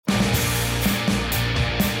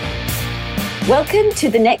Welcome to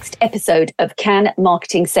the next episode of Can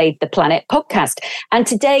Marketing Save the Planet podcast. And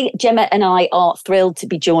today, Gemma and I are thrilled to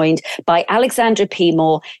be joined by Alexandra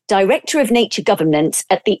Pimor, Director of Nature Governance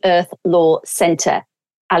at the Earth Law Centre.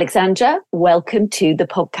 Alexandra, welcome to the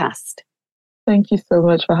podcast. Thank you so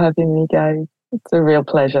much for having me, guys. It's a real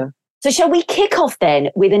pleasure. So shall we kick off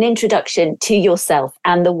then with an introduction to yourself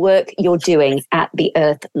and the work you're doing at the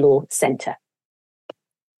Earth Law Centre?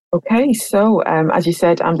 Okay, so as you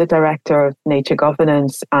said, I'm the Director of Nature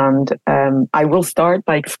Governance, and I will start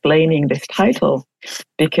by explaining this title,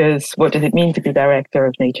 because what does it mean to be Director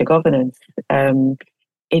of Nature Governance?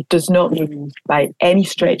 It does not mean by any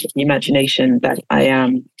stretch of the imagination that I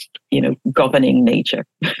am, governing nature,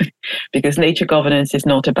 because nature governance is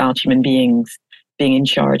not about human beings being in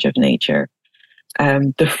charge of nature.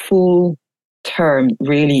 The full term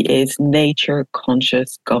really is nature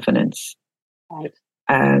conscious governance. Right.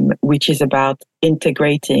 Which is about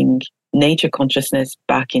integrating nature consciousness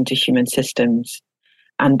back into human systems.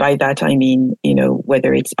 And by that, I mean,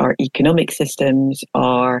 whether it's our economic systems,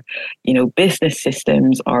 our, business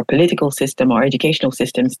systems, our political system, our educational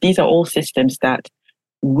systems, these are all systems that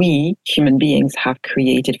we human beings have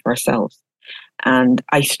created for ourselves. And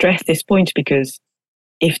I stress this point because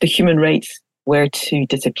if the human race were to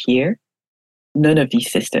disappear, none of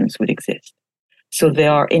these systems would exist. So they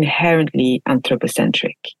are inherently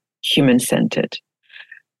anthropocentric, human-centered,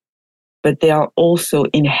 but they are also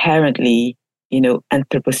inherently,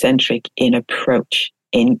 anthropocentric in approach,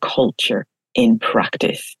 in culture, in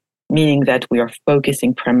practice, meaning that we are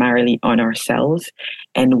focusing primarily on ourselves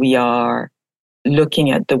and we are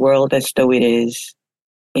looking at the world as though it is,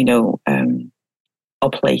 a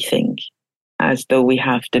plaything, as though we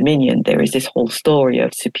have dominion. There is this whole story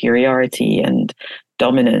of superiority and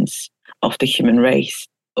dominance of the human race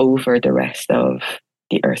over the rest of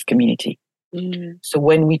the Earth community. Mm. So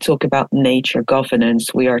when we talk about nature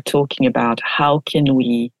governance, we are talking about how can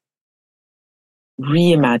we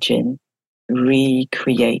reimagine,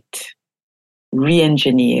 recreate,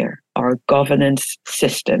 re-engineer our governance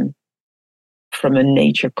system from a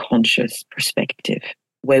nature conscious perspective,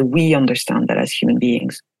 where we understand that as human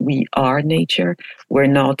beings, we are nature. We're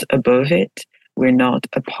not above it. We're not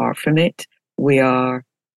apart from it. We are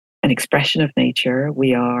an expression of nature.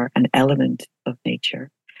 We are an element of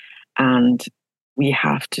nature. And we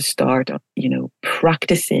have to start,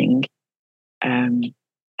 practicing and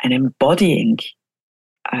embodying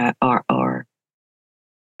our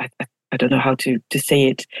I don't know how to say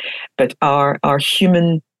it, but our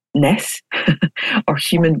humanness, our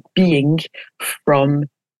human being from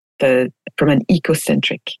an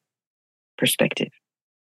ecocentric perspective.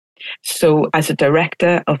 So as a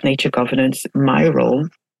director of nature governance, my role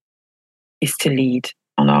is to lead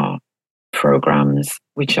on our programs,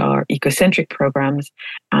 which are ecocentric programs,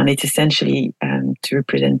 and it's essentially to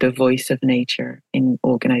represent the voice of nature in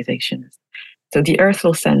organizations. So the Earth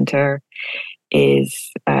Law Centre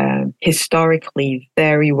is historically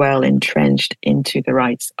very well entrenched into the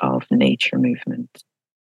rights of nature movement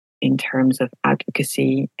in terms of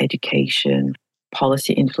advocacy, education,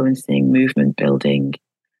 policy influencing, movement building.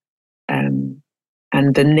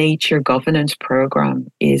 And the nature governance program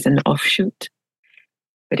is an offshoot,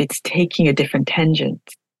 but it's taking a different tangent.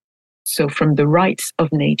 So from the rights of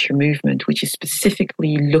nature movement, which is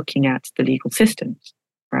specifically looking at the legal systems,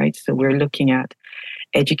 right? So we're looking at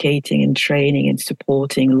educating and training and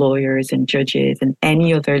supporting lawyers and judges and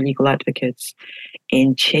any other legal advocates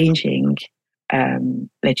in changing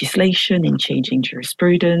legislation, in changing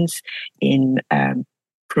jurisprudence, in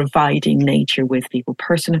providing nature with legal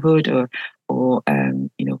personhood or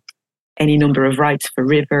any number of rights for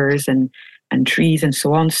rivers and trees and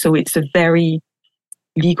so on. So it's a very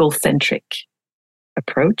legal-centric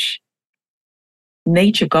approach.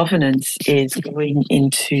 Nature governance is going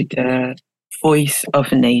into the voice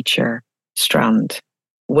of nature strand,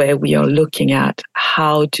 where we are looking at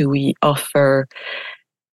how do we offer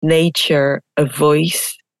nature a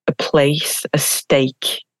voice, a place, a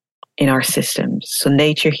stake in our systems. So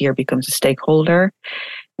nature here becomes a stakeholder.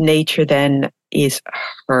 Nature then is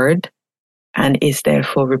heard and is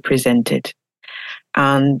therefore represented.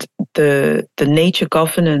 And the nature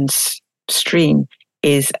governance stream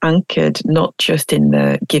is anchored not just in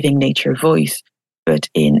the giving nature a voice, but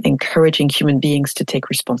in encouraging human beings to take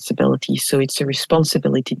responsibility. So it's a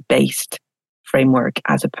responsibility-based framework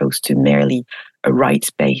as opposed to merely a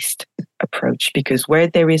rights-based approach, because where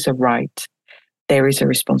there is a right, there is a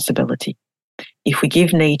responsibility. If we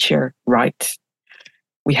give nature rights,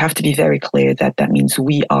 we have to be very clear that that means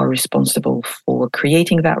we are responsible for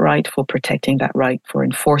creating that right, for protecting that right, for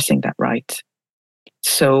enforcing that right.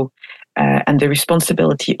 So And the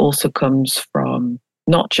responsibility also comes from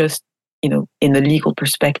not just, in the legal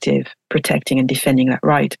perspective, protecting and defending that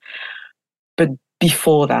right, but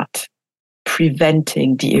before that,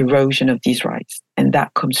 preventing the erosion of these rights. And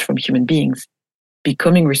that comes from human beings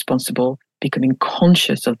becoming responsible, becoming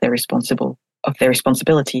conscious of their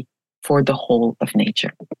responsibility for the whole of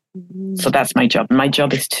nature. Mm-hmm. So that's my job. My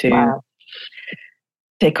job is to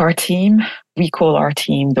take our team. We call our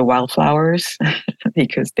team the Wildflowers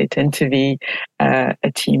because they tend to be a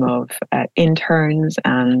team of interns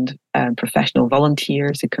and professional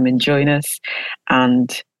volunteers who come and join us.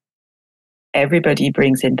 And everybody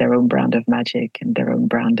brings in their own brand of magic and their own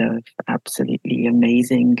brand of absolutely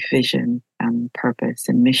amazing vision and purpose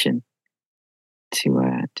and mission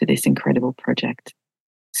to this incredible project.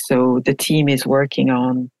 So the team is working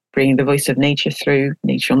on bringing the voice of nature through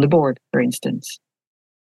Nature on the Board, for instance.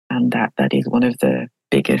 And that is one of the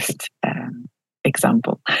biggest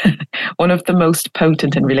example, one of the most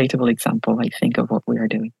potent and relatable example, I think, of what we are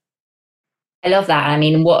doing. I love that. I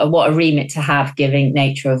mean, what a remit to have, giving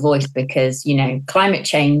nature a voice, because, climate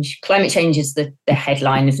change is the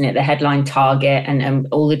headline, isn't it? The headline target and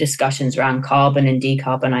all the discussions around carbon and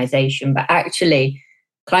decarbonisation. But actually,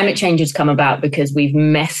 climate change has come about because we've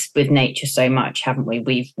messed with nature so much, haven't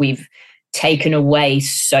we? We've taken away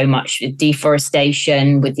so much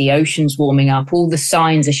deforestation, with the oceans warming up. All the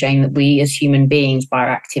signs are showing that we as human beings, by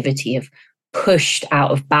our activity, have pushed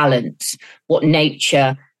out of balance what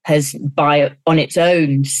nature has on its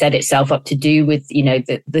own set itself up to do with,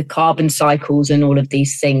 the carbon cycles and all of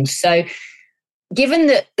these things. So given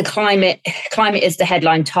that the climate is the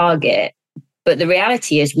headline target, but the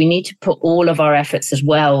reality is we need to put all of our efforts as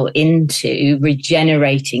well into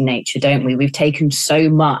regenerating nature, don't we? We've taken so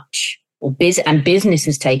much, and business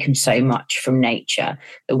has taken so much from nature,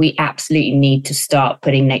 that we absolutely need to start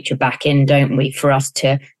putting nature back in, don't we, for us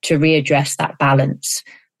to readdress that balance,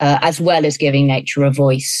 as well as giving nature a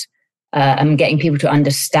voice and getting people to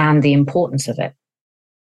understand the importance of it.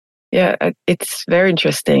 Yeah, it's very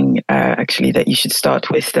interesting, actually, that you should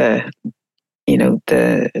start with the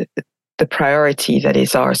priority that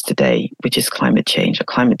is ours today, which is climate change, or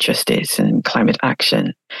climate justice, and climate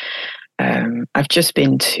action. I've just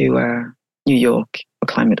been to New York for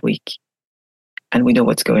Climate Week, and we know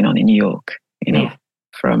what's going on in New York.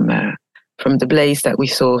 From the blaze that we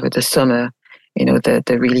saw over the summer,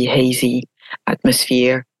 the really hazy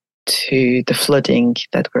atmosphere, to the flooding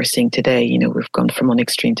that we're seeing today. We've gone from one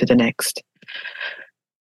extreme to the next.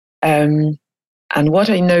 And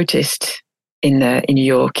what I noticed in New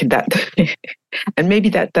York, that, and maybe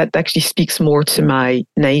that actually speaks more to my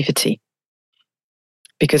naivety,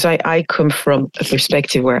 because I come from a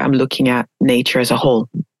perspective where I'm looking at nature as a whole.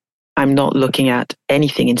 I'm not looking at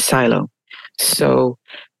anything in silo. So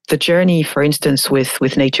the journey, for instance, with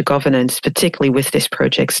nature governance, particularly with this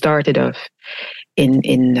project, started off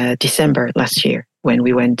in December last year, when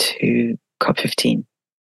we went to COP15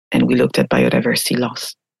 and we looked at biodiversity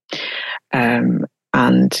loss.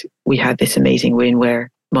 And we had this amazing win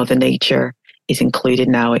where Mother Nature is included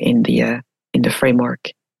now in the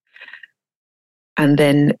framework. And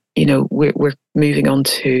then, we're moving on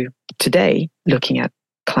to today, looking at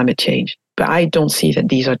climate change. But I don't see that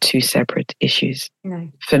these are two separate issues. No.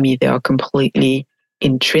 For me, they are completely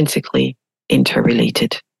intrinsically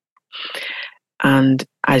interrelated. And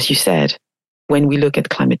as you said, when we look at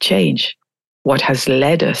climate change, what has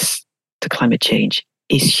led us to climate change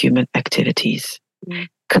is human activities. Mm.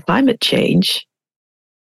 Climate change,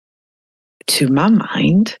 to my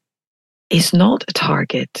mind, is not a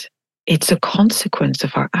target. It's a consequence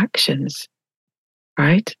of our actions,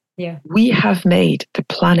 right? Yeah. We have made the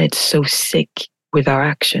planet so sick with our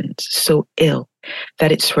actions, so ill,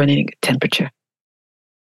 that it's running a temperature.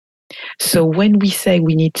 So when we say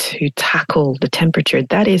we need to tackle the temperature,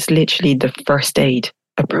 that is literally the first aid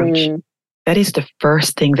approach. Mm. That is the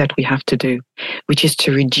first thing that we have to do, which is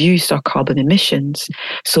to reduce our carbon emissions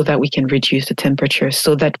so that we can reduce the temperature,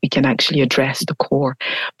 so that we can actually address the core.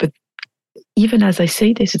 But even as I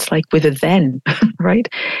say this, it's like with a then, right?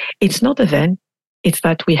 It's not a then. It's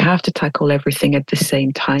that we have to tackle everything at the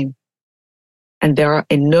same time. And there are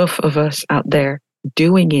enough of us out there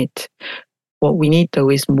doing it. What we need, though,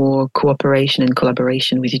 is more cooperation and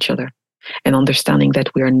collaboration with each other, and understanding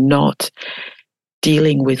that we are not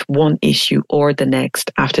dealing with one issue or the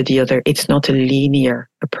next after the other. It's not a linear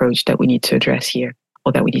approach that we need to address here,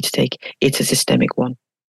 or that we need to take. It's a systemic one.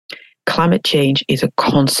 Climate change is a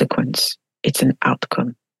consequence. It's an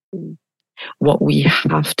outcome. Mm. What we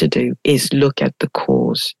have to do is look at the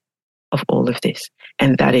cause of all of this,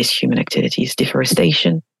 and that is human activities,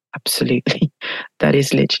 deforestation, Absolutely. That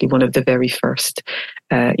is literally one of the very first,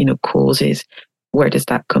 causes. Where does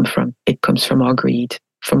that come from? It comes from our greed,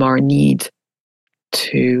 from our need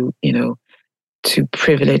to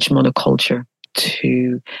privilege monoculture,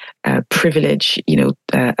 to privilege,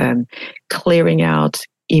 clearing out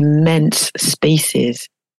immense spaces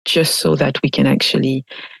just so that we can actually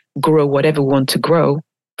grow whatever we want to grow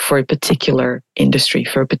for a particular industry,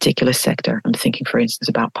 for a particular sector. I'm thinking, for instance,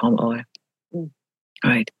 about palm oil.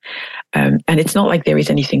 Right. And it's not like there is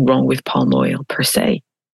anything wrong with palm oil per se.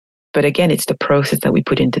 But again, it's the process that we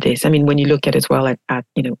put into this. I mean, when you look at as well at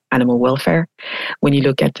animal welfare, when you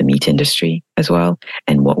look at the meat industry as well,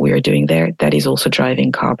 and what we are doing there, that is also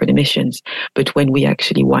driving carbon emissions. But when we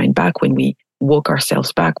actually wind back, when we walk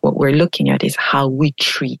ourselves back, what we're looking at is how we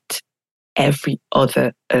treat every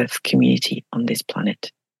other Earth community on this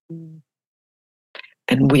planet.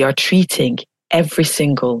 And we are treating every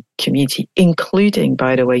single community, including,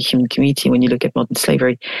 by the way, human community. When you look at modern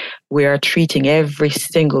slavery, we are treating every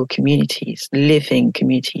single living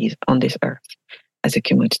communities on this earth as a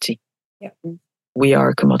commodity. Yep. We are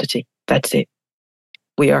a commodity. That's it.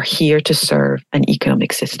 We are here to serve an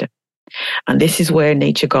economic system. And this is where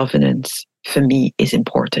nature governance, for me, is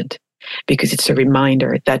important, because it's a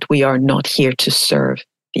reminder that we are not here to serve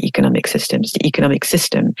the economic systems. The economic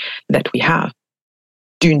system that we have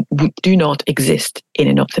do not exist in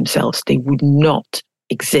and of themselves. They would not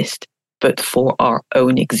exist but for our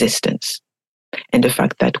own existence and the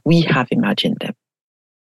fact that we have imagined them.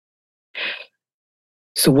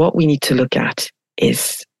 So what we need to look at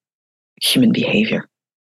is human behavior.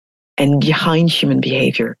 And behind human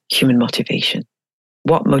behavior, human motivation.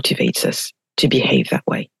 What motivates us to behave that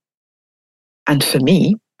way? And for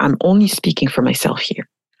me, I'm only speaking for myself here,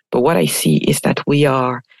 but what I see is that we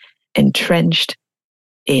are entrenched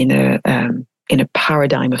in a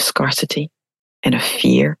paradigm of scarcity and of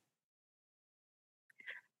fear,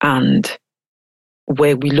 and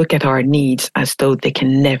where we look at our needs as though they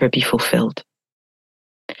can never be fulfilled.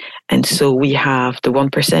 And so we have the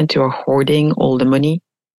 1% who are hoarding all the money,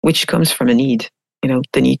 which comes from a need,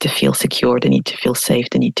 the need to feel secure, the need to feel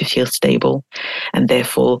safe, the need to feel stable, and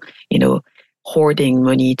therefore, hoarding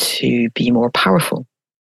money to be more powerful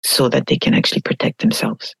so that they can actually protect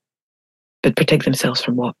themselves. But protect themselves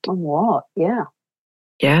from what? From what? Yeah.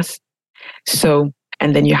 Yes. So,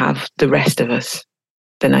 and then you have the rest of us,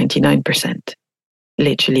 the 99%,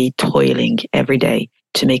 literally toiling every day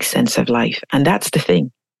to make sense of life. And that's the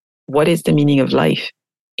thing. What is the meaning of life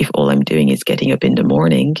if all I'm doing is getting up in the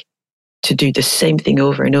morning to do the same thing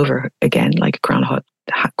over and over again, like Groundhog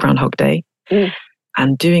Day,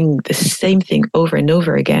 and doing the same thing over and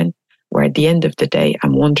over again, where at the end of the day,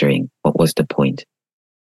 I'm wondering, what was the point?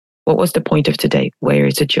 What was the point of today? Where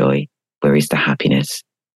is the joy? Where is the happiness?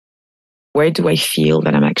 Where do I feel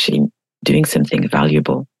that I'm actually doing something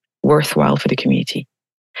valuable, worthwhile for the community?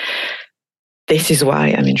 This is why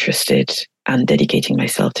I'm interested and dedicating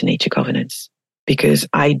myself to nature governance, because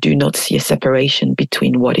I do not see a separation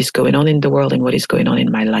between what is going on in the world and what is going on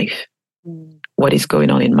in my life. What is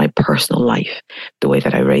going on in my personal life, the way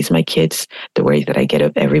that I raise my kids, the way that I get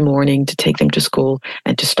up every morning to take them to school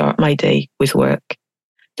and to start my day with work.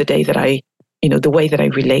 The day that the way that I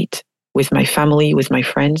relate with my family, with my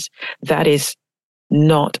friends, that is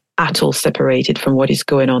not at all separated from what is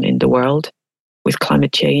going on in the world with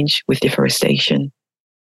climate change, with deforestation,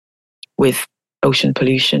 with ocean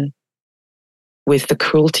pollution, with the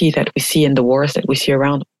cruelty that we see in the wars that we see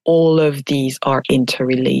around. All of these are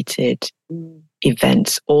interrelated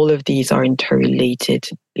events. All of these are interrelated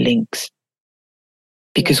links.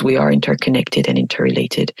 Because we are interconnected and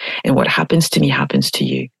interrelated. And what happens to me happens to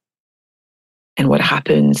you. And what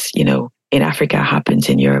happens, in Africa happens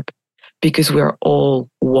in Europe. Because we are all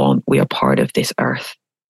one. We are part of this earth.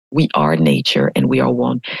 We are nature and we are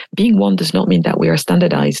one. Being one does not mean that we are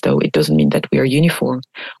standardized, though. It doesn't mean that we are uniform.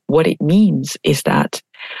 What it means is that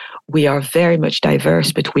we are very much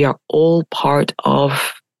diverse, but we are all part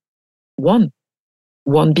of one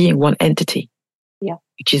being, one entity. Yeah.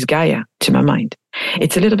 Which is Gaia, to my mind.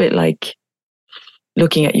 It's a little bit like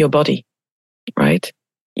looking at your body, right?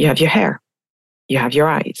 You have your hair, you have your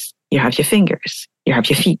eyes, you have your fingers, you have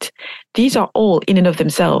your feet. These are all in and of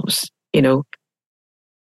themselves,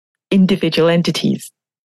 individual entities,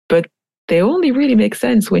 but they only really make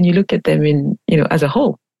sense when you look at them in, as a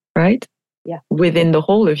whole, right? Yeah. Within the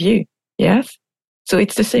whole of you. Yes. So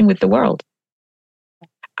it's the same with the world.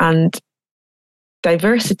 And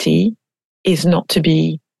diversity is not to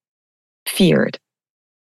be feared,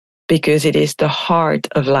 because it is the heart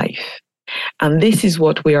of life. And this is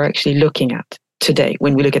what we are actually looking at today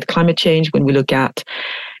when we look at climate change, when we look at,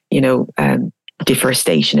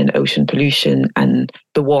 deforestation and ocean pollution and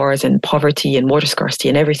the wars and poverty and water scarcity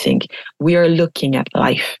and everything, we are looking at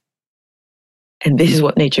life. And this is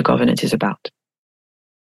what nature governance is about.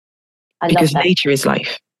 Because nature is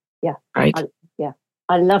life. Yeah. Right?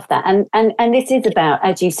 I love that. And this is about,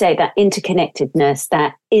 as you say, that interconnectedness,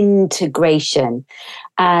 that integration,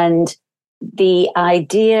 and the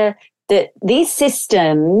idea that these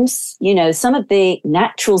systems, you know, some of the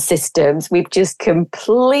natural systems we've just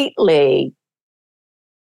completely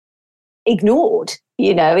ignored.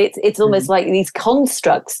 You know, it's almost like these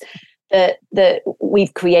constructs that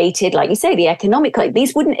we've created, like you say, the economic, like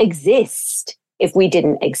these wouldn't exist if we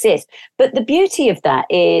didn't exist. But the beauty of that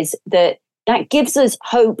is that gives us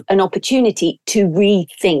hope and opportunity to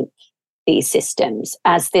rethink these systems.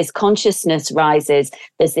 As this consciousness rises,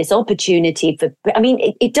 there's this opportunity for, I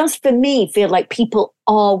mean, it does for me feel like people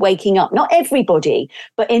are waking up. Not everybody,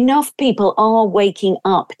 but enough people are waking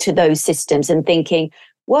up to those systems and thinking,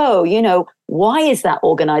 whoa, you know, why is that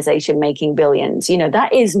organization making billions? You know,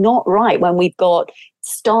 that is not right when we've got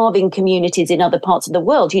starving communities in other parts of the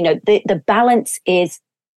world. You know, the balance is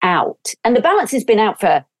out. And the balance has been out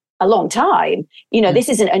for a long time. You know, this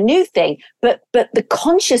isn't a new thing, but the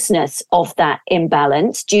consciousness of that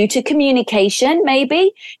imbalance, due to communication,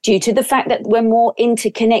 maybe due to the fact that we're more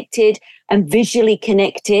interconnected and visually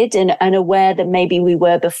connected and aware than maybe we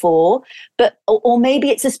were before, but or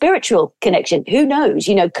maybe it's a spiritual connection. Who knows?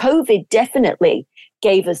 You know, COVID definitely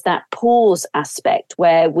gave us that pause aspect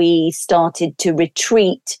where we started to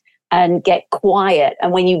retreat and get quiet.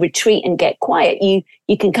 And when you retreat and get quiet, you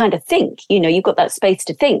can kind of think, you know, you've got that space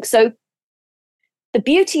to think. So the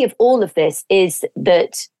beauty of all of this is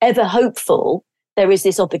that, ever hopeful, there is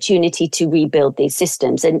this opportunity to rebuild these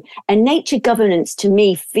systems. And nature governance to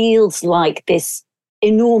me feels like this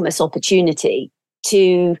enormous opportunity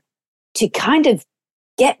to kind of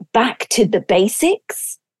get back to the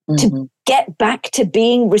basics, to get back to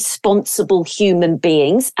being responsible human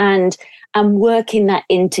beings and work in that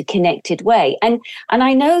interconnected way. And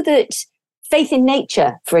I know that Faith in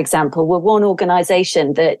Nature, for example, were one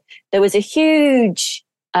organization that there was a huge,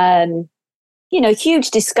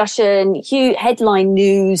 huge discussion, huge headline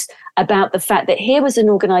news about the fact that here was an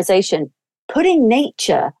organization putting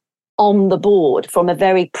nature on the board from a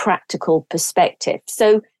very practical perspective.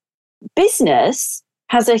 So business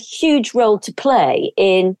has a huge role to play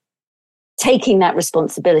in taking that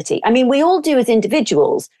responsibility. I mean, we all do as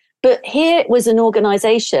individuals, but here was an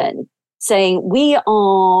organization saying, we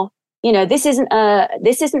are, you know, this isn't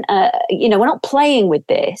you know, we're not playing with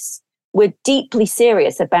this. We're deeply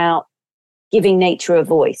serious about giving nature a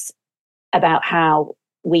voice, about how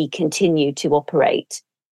we continue to operate.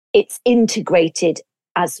 It's integrated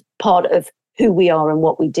as part of who we are and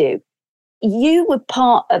what we do. You were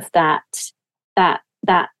part of that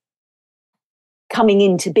coming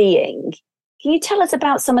into being. Can you tell us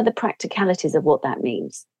about some of the practicalities of what that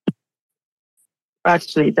means?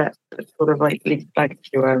 Actually, that sort of like leads back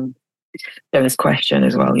to Jenna's question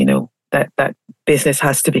as well. You know, that business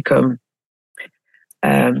has to become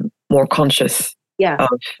more conscious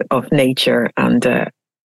of nature, and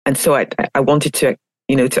so I wanted to,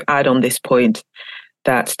 you know, to add on this point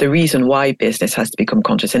that the reason why business has to become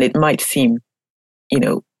conscious, and it might seem, you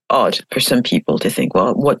know, odd for some people to think,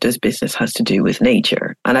 well, what does business has to do with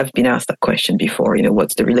nature? And I've been asked that question before, you know,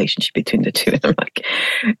 what's the relationship between the two? And I'm like,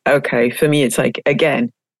 okay, for me, it's like,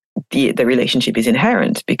 again, the relationship is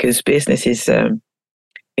inherent because business is, you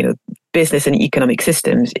know, business and economic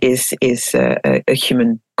systems is a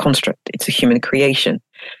human construct. It's a human creation.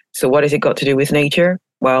 So what has it got to do with nature?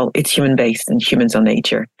 Well, it's human based and humans are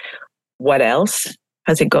nature. What else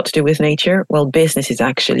has it got to do with nature? Well, business is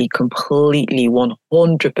actually completely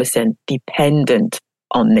 100% dependent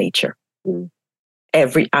on nature.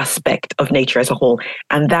 Every aspect of nature as a whole.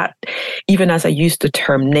 And that, even as I use the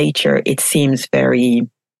term nature, it seems very,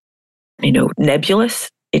 you know, nebulous.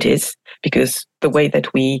 It is, because the way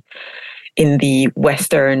that we, in the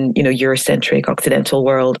Western, you know, Eurocentric, Occidental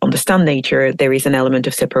world understand nature, there is an element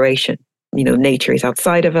of separation. You know, nature is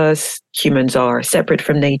outside of us. Humans are separate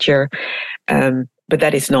from nature. But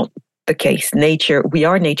that is not the case. Nature, we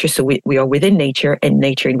are nature, so we are within nature and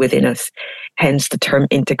nature within us. Hence the term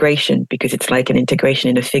integration, because it's like an integration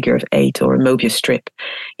in a figure of 8 or a Mobius strip.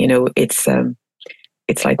 You know, it's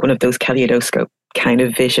like one of those kaleidoscope kind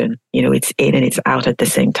of vision. You know, it's in and it's out at the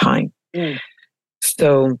same time.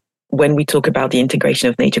 So when we talk about the integration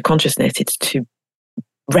of nature consciousness, it's to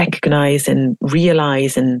recognize and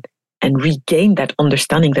realize and regain that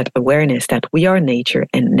understanding, that awareness that we are nature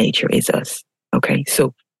and nature is us. Okay,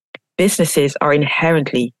 so businesses are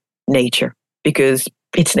inherently nature because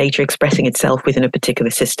it's nature expressing itself within a particular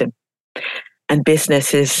system. And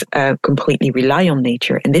businesses completely rely on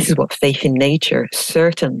nature. And this is what faith in nature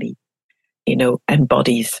certainly,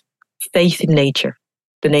 embodies. Faith in nature.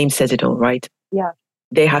 The name says it all, right? Yeah.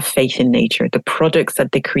 They have faith in nature. The products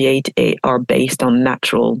that they create are based on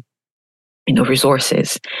natural,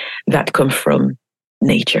 resources that come from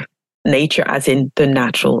nature. Nature as in the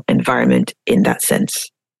natural environment in that sense.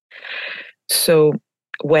 So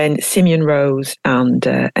when Simeon Rose and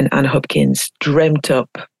Anna Hopkins dreamt up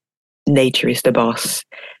nature is the boss,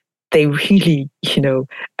 they really,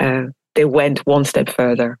 they went one step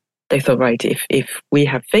further. They thought, right, if we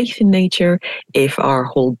have faith in nature, if our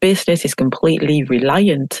whole business is completely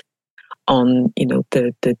reliant on,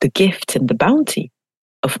 the gift and the bounty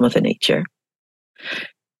of Mother Nature,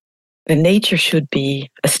 then nature should be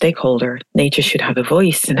a stakeholder. Nature should have a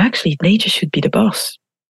voice, and actually, nature should be the boss.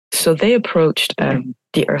 So they approached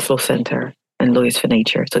the Earth Law Center and Lawyers for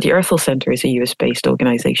Nature. So the Earth Law Center is a US-based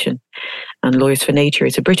organization, and Lawyers for Nature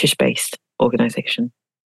is a British-based organization.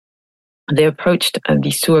 And they approached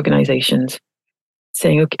these two organizations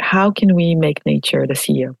saying, okay, how can we make nature the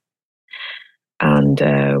CEO? And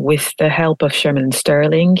with the help of Sherman &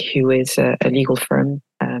 Sterling, who is a legal firm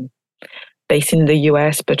based in the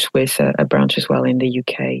US, but with a branch as well in the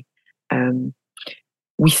UK,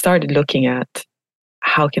 we started looking at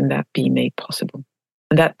how can that be made possible.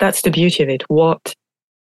 And that's the beauty of it. What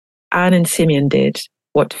Anne and Simeon did,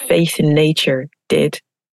 what faith in nature did,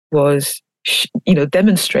 was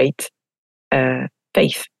demonstrate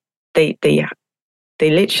faith. They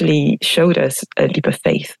literally showed us a leap of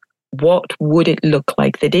faith. What would it look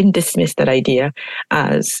like? They didn't dismiss that idea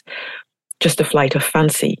as just a flight of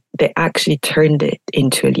fancy. They actually turned it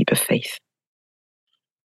into a leap of faith.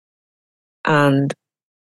 And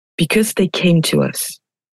because they came to us,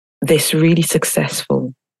 this really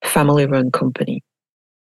successful family-run company,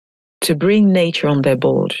 to bring nature on their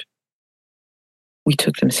board, we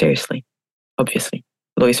took them seriously, obviously.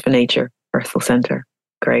 Lawyers for Nature, Earth Law Center,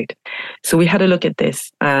 great. So we had a look at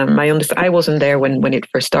this. I wasn't there when it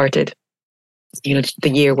first started, the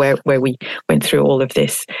year where we went through all of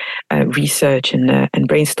this research and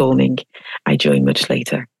brainstorming. I joined much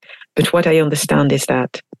later. But what I understand is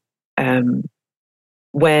that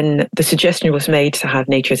when the suggestion was made to have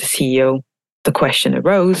nature as a CEO, the question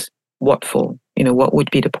arose, what for? What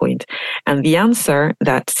would be the point? And the answer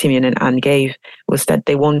that Simeon and Anne gave was that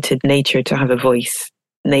they wanted nature to have a voice,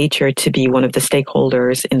 nature to be one of the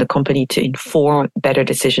stakeholders in the company to inform better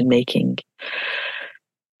decision-making.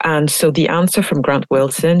 And so the answer from Grant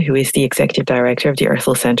Wilson, who is the executive director of the Earth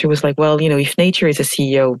Law Center, was like, well, if nature is a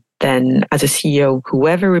CEO, then as a CEO,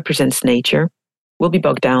 whoever represents nature will be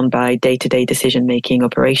bogged down by day-to-day decision-making,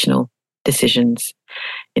 operational decisions,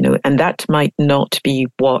 and that might not be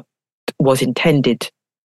what was intended.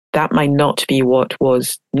 That might not be what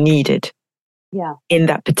was needed in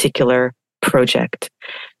that particular project.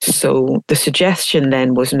 So the suggestion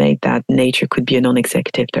then was made that nature could be a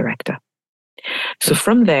non-executive director. So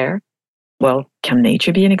from there, well, can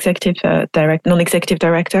nature be an non-executive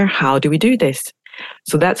director? How do we do this?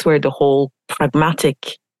 So that's where the whole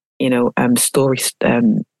pragmatic, story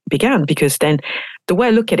began. Because then the way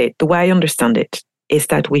I look at it, the way I understand it, is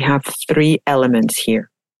that we have three elements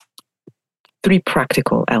here. Three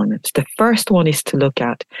practical elements. The first one is to look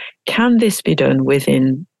at, can this be done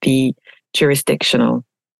within the jurisdictional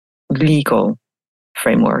legal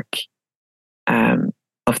framework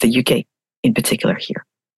of the UK in particular here?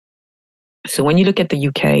 So when you look at the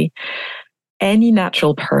UK, any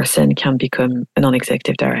natural person can become a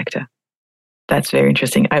non-executive director. That's very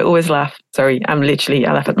interesting. I always laugh. Sorry, I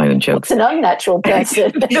laugh at my own jokes. It's an unnatural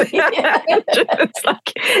person. It's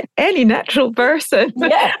like any natural person.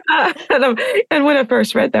 Yeah. And when I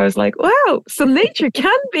first read that, I was like, wow, so nature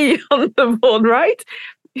can be on the board, right?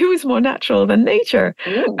 Who is more natural than nature?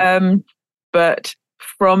 But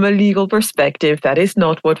from a legal perspective, that is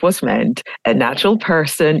not what was meant. A natural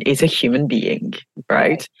person is a human being,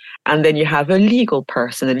 right? And then you have a legal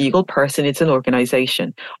person. A legal person is an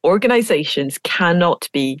organization. Organizations cannot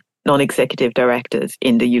be non-executive directors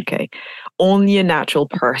in the UK. Only a natural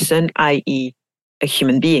person, i.e. a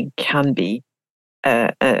human being, can be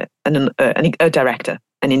a director.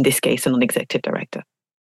 And in this case, a non-executive director.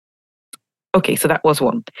 Okay, so that was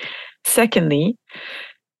one. Secondly,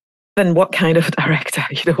 then what kind of director?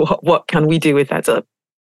 What can we do with that? So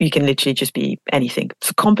you can literally just be anything.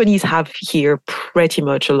 So companies have here pretty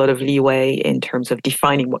much a lot of leeway in terms of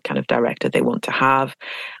defining what kind of director they want to have,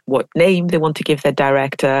 what name they want to give their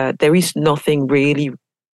director. There is nothing really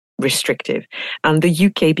restrictive. And the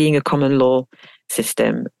UK being a common law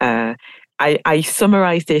system, I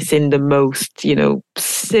summarize this in the most,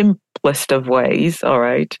 simplest of ways, all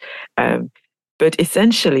right? But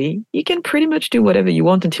essentially, you can pretty much do whatever you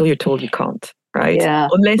want until you're told you can't, right? Yeah.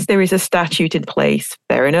 Unless there is a statute in place,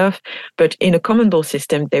 fair enough. But in a common law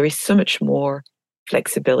system, there is so much more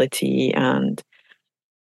flexibility and,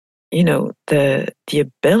 the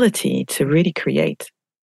ability to really create,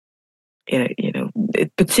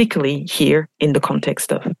 particularly here in the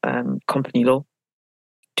context of company law,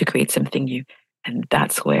 to create something new. And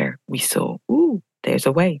that's where we saw, there's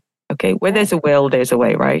a way. Okay, where there's a will, there's a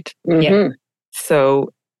way, right? Mm-hmm. Yeah.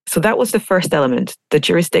 So that was the first element, the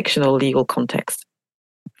jurisdictional legal context.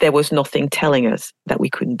 There was nothing telling us that we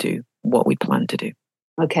couldn't do what we planned to do.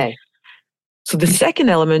 Okay. So the second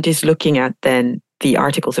element is looking at then the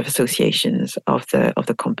articles of associations of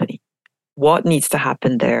the company. What needs to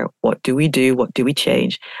happen there? What do we do? What do we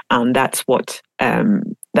change? And that's what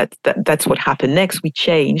that's what happened next. We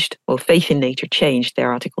changed, Faith in Nature changed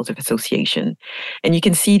their articles of association, and you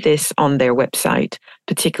can see this on their website,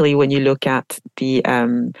 particularly when you look at the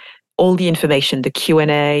all the information, the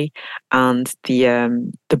Q&A, and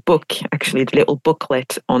the book, actually the little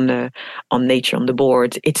booklet on nature on the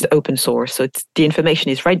board. It's open source, so the information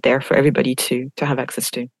is right there for everybody to have access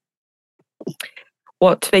to.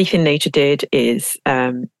 What Faith in Nature did is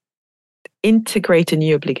integrate a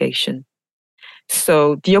new obligation.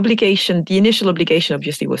 So the initial obligation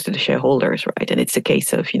obviously was to the shareholders, right? And it's a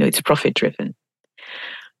case of, it's profit driven.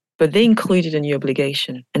 But they included a new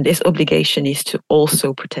obligation. And this obligation is to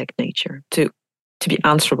also protect nature, to be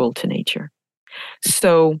answerable to nature.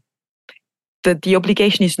 So the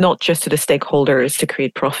obligation is not just to the stakeholders to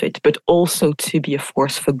create profit, but also to be a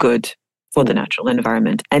force for good for the natural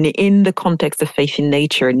environment. And in the context of Faith in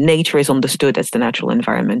Nature, nature is understood as the natural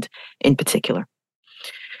environment in particular.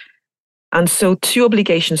 And so 2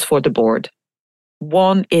 obligations for the board.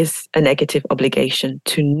 One is a negative obligation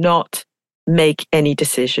to not make any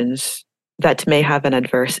decisions that may have an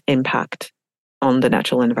adverse impact on the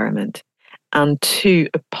natural environment. And 2,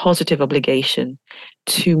 a positive obligation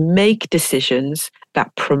to make decisions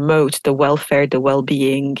that promote the welfare, the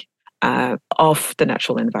well-being of the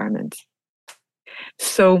natural environment.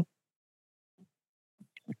 So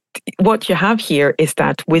what you have here is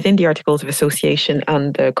that within the Articles of Association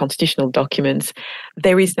and the constitutional documents,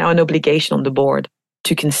 there is now an obligation on the board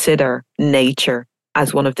to consider nature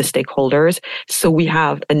as one of the stakeholders. So we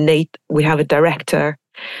have a director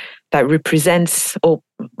that represents, or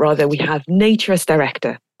rather we have nature as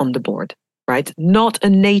director on the board, right? Not a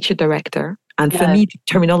nature director. And for me,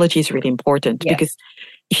 terminology is really important because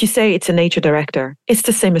if you say it's a nature director, it's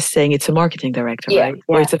the same as saying it's a marketing director, right? Yeah.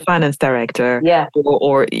 Or it's a finance director,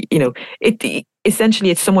 or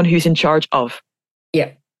essentially it's someone who's in charge of.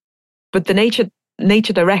 Yeah. But the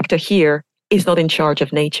nature director here is not in charge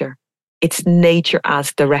of nature. It's nature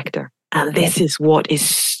as director. And this is what is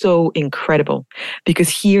so incredible, because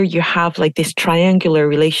here you have like this triangular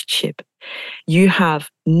relationship. You have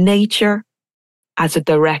nature as a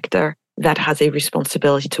director that has a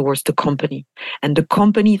responsibility towards the company, and the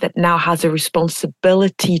company that now has a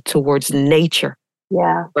responsibility towards nature.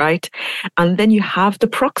 Yeah. Right. And then you have the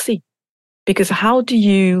proxy, because how do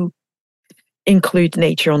you include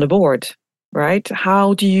nature on the board? Right.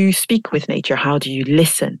 How do you speak with nature? How do you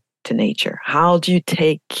listen to nature? How do you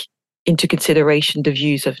take into consideration the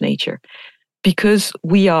views of nature? Because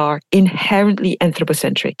we are inherently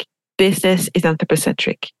anthropocentric. Business is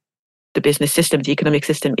anthropocentric. The business system, the economic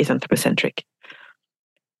system is anthropocentric.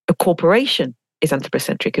 A corporation is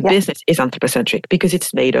anthropocentric. A business is anthropocentric because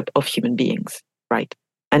it's made up of human beings, right?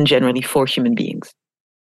 And generally for human beings.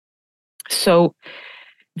 So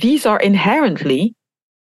these are inherently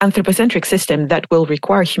anthropocentric systems that will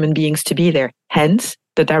require human beings to be there. Hence,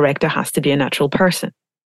 the director has to be a natural person.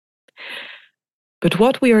 But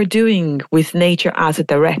what we are doing with nature as a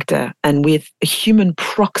director and with a human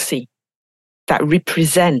proxy that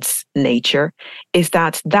represents nature is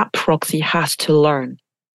that proxy has to learn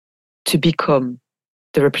to become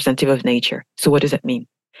the representative of nature. So what does that mean?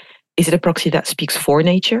 Is it a proxy that speaks for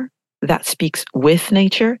nature, that speaks with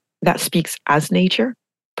nature, that speaks as nature?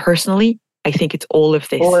 Personally, I think it's all of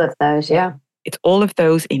this. All of those, yeah. It's all of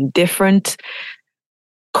those in different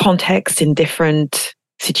contexts, in different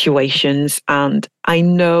situations. And I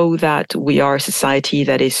know that we are a society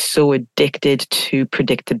that is so addicted to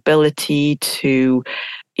predictability, to,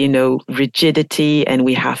 rigidity, and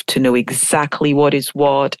we have to know exactly what is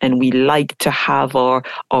what. And we like to have our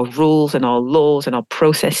rules and our laws and our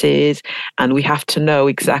processes. And we have to know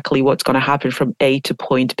exactly what's going to happen from A to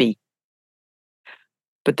point B.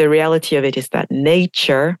 But the reality of it is that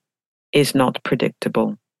nature is not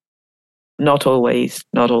predictable. Not always,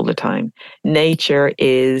 not all the time. Nature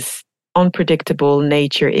is unpredictable.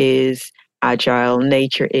 Nature is agile,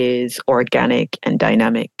 nature is organic and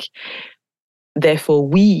dynamic. Therefore,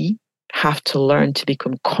 we have to learn to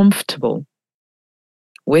become comfortable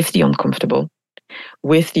with the uncomfortable,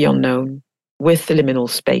 with the unknown, with the liminal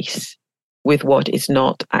space, with what is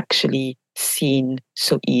not actually seen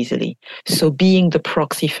so easily. So being the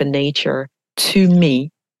proxy for nature, to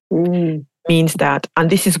me, means that, and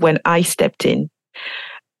this is when I stepped in,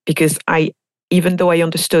 because even though I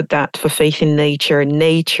understood that for faith in nature,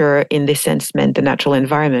 nature in this sense meant the natural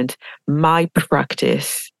environment, my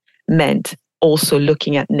practice meant also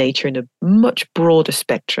looking at nature in a much broader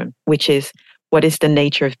spectrum, which is, what is the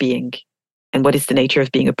nature of being? And what is the nature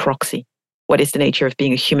of being a proxy? What is the nature of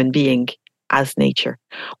being a human being as nature?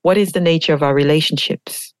 What is the nature of our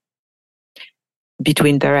relationships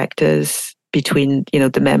between directors, between,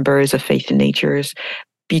 the members of faith in natures,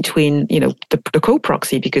 between, the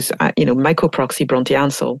co-proxy, because, my co-proxy, Bronte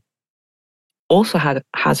Ansell, also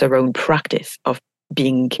has her own practice of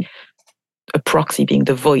being a proxy, being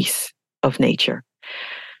the voice of nature.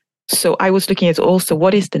 So I was looking at also,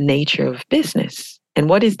 what is the nature of business? And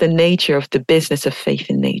what is the nature of the business of faith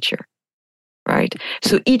in nature? Right?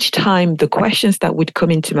 So each time the questions that would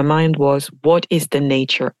come into my mind was, what is the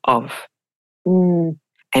nature of?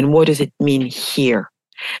 And what does it mean here?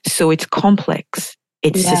 So it's complex,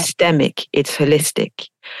 it's systemic, it's holistic.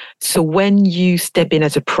 So when you step in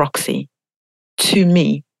as a proxy, to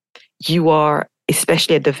me, you are,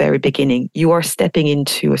 especially at the very beginning, you are stepping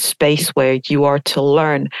into a space where you are to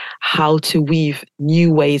learn how to weave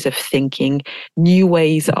new ways of thinking, new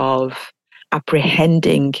ways of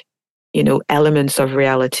apprehending, elements of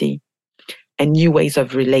reality, and new ways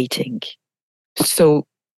of relating. So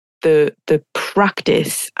the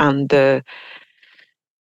practice and the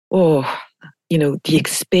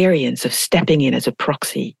experience of stepping in as a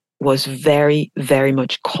proxy was very, very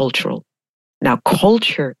much cultural. Now,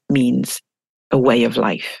 culture means a way of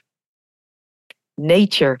life.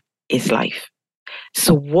 Nature is life.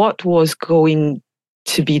 So what was going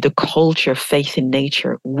to be the culture of faith in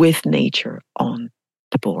nature with nature on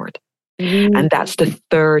the board? And that's the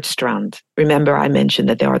third strand. Remember, I mentioned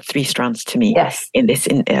that there are three strands to me in this,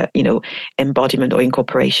 embodiment or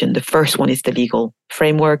incorporation. The first one is the legal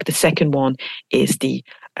framework. The second one is the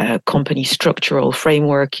company structural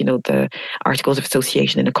framework, the articles of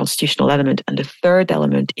association and the constitutional element. And the third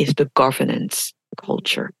element is the governance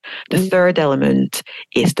culture. The third element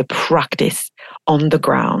is the practice on the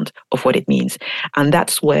ground of what it means. And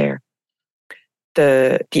that's where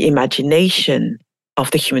the imagination of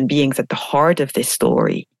the human beings at the heart of this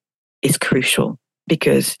story is crucial,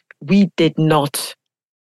 because we did not,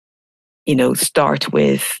 start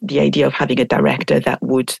with the idea of having a director that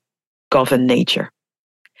would govern nature.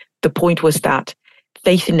 The point was that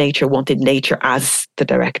faith in nature wanted nature as the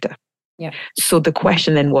director. Yeah. So the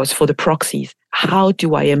question then was, for the proxies, how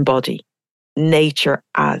do I embody nature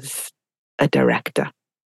as a director?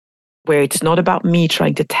 Where it's not about me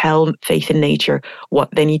trying to tell faith in nature what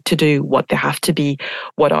they need to do, what they have to be,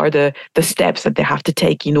 what are the steps that they have to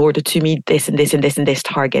take in order to meet this and this and this and this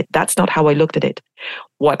target. That's not how I looked at it.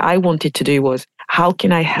 What I wanted to do was, how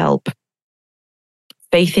can I help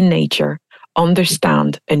faith in nature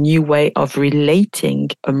understand a new way of relating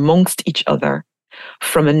amongst each other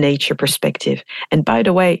from a nature perspective? And by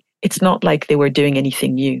the way, it's not like they were doing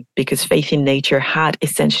anything new, because faith in nature had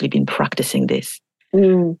essentially been practicing this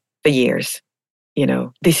for years.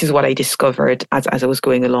 This is what I discovered as I was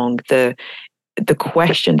going along. The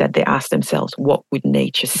question that they asked themselves, what would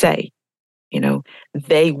nature say?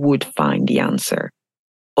 They would find the answer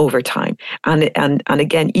over time. And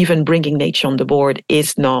again, even bringing nature on the board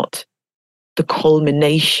is not the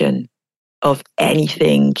culmination of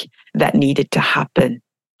anything that needed to happen.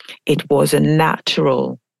 It was a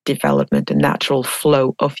natural development, a natural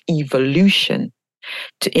flow of evolution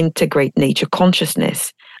to integrate nature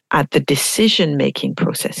consciousness at the decision-making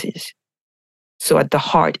processes. So at the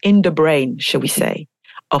heart, in the brain, shall we say,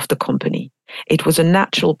 of the company. It was a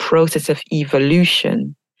natural process of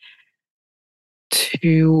evolution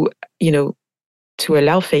to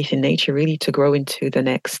allow faith in nature really to grow into the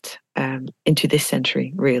next, into this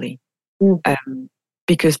century, really.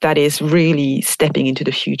 Because that is really stepping into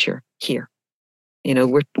the future here.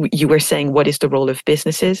 You were saying, what is the role of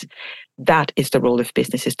businesses? That is the role of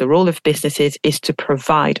businesses. The role of businesses is to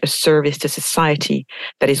provide a service to society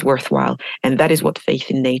that is worthwhile. And that is what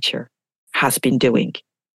faith in nature has been doing.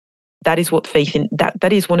 That is what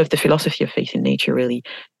that is one of the philosophy of faith in nature, really,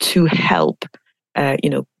 to help,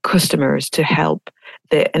 customers, to help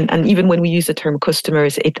and even when we use the term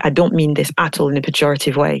customers, I don't mean this at all in a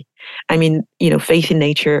pejorative way. I mean, faith in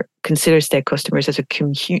nature considers their customers as a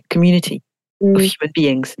community of human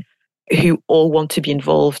beings who all want to be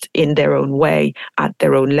involved in their own way, at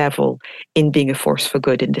their own level, in being a force for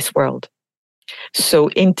good in this world. So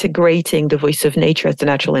integrating the voice of nature as the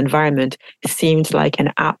natural environment seemed like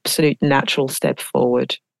an absolute natural step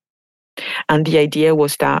forward. And the idea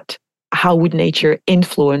was that how would nature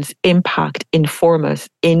influence, impact, inform us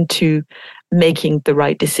into making the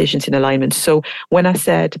right decisions in alignment? So when I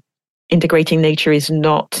said integrating nature is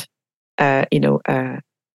not, the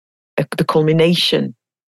culmination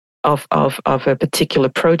of a particular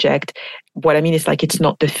project, what I mean is like it's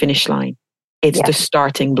not the finish line. It's the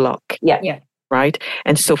starting block. Yeah. Right?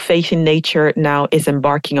 And so faith in nature now is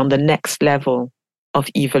embarking on the next level of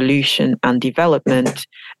evolution and development,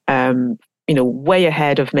 way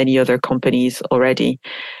ahead of many other companies already.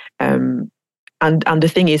 And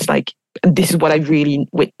the thing is, like, this is what I really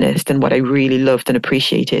witnessed and what I really loved and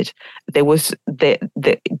appreciated. There was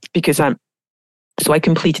because I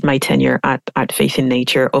completed my tenure at Faith in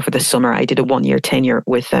Nature over the summer. I did a 1-year tenure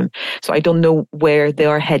with them. So I don't know where they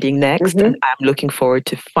are heading next. And I'm looking forward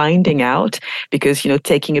to finding out, because,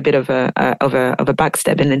 taking a bit of a back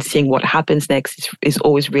step and then seeing what happens next is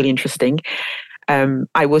always really interesting.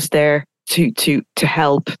 I was there to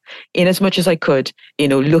help in as much as I could,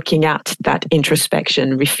 looking at that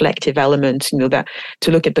introspection, reflective element, that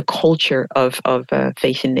to look at the culture of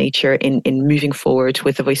Faith in Nature in moving forward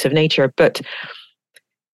with the voice of nature. But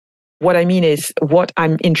what I mean is, what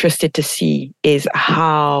I'm interested to see is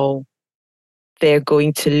how they're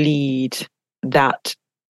going to lead that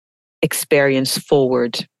experience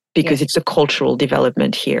forward, because it's a cultural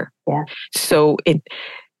development here. Yeah. So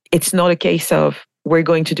it's not a case of we're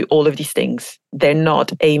going to do all of these things. They're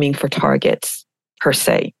not aiming for targets per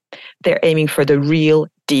se. They're aiming for the real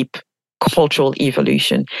deep cultural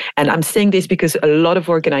evolution. And I'm saying this because a lot of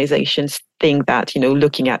organizations think that,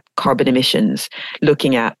 looking at carbon emissions,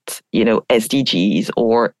 looking at, SDGs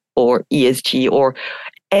or ESG or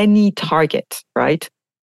any target, right,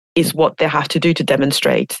 is what they have to do to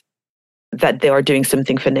demonstrate that they are doing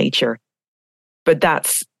something for nature. But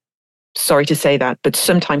that's, sorry to say that, but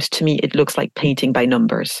sometimes to me, it looks like painting by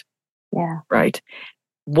numbers. Yeah. Right.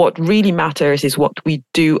 What really matters is what we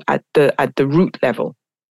do at the root level.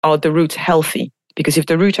 Are the roots healthy? Because if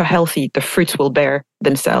the roots are healthy, the fruits will bear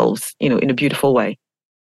themselves, in a beautiful way.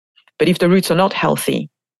 But if the roots are not healthy,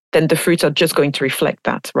 then the fruits are just going to reflect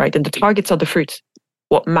that, right? And the targets are the fruits.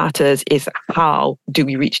 What matters is how do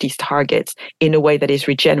we reach these targets in a way that is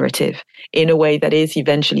regenerative, in a way that is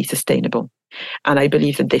eventually sustainable. And I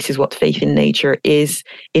believe that this is what Faith in Nature is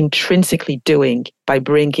intrinsically doing by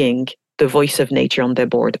bringing the voice of nature on their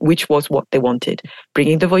board, which was what they wanted,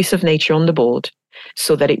 bringing the voice of nature on the board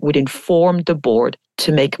so that it would inform the board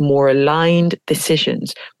to make more aligned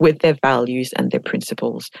decisions with their values and their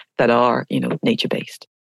principles that are, nature-based.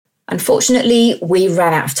 Unfortunately, we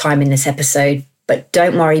ran out of time in this episode, but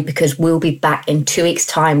don't worry, because we'll be back in 2 weeks'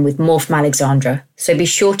 time with more from Alexandra. So be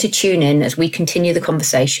sure to tune in as we continue the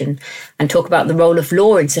conversation and talk about the role of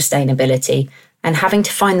law in sustainability and having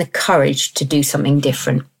to find the courage to do something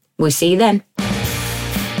different. We'll see you then.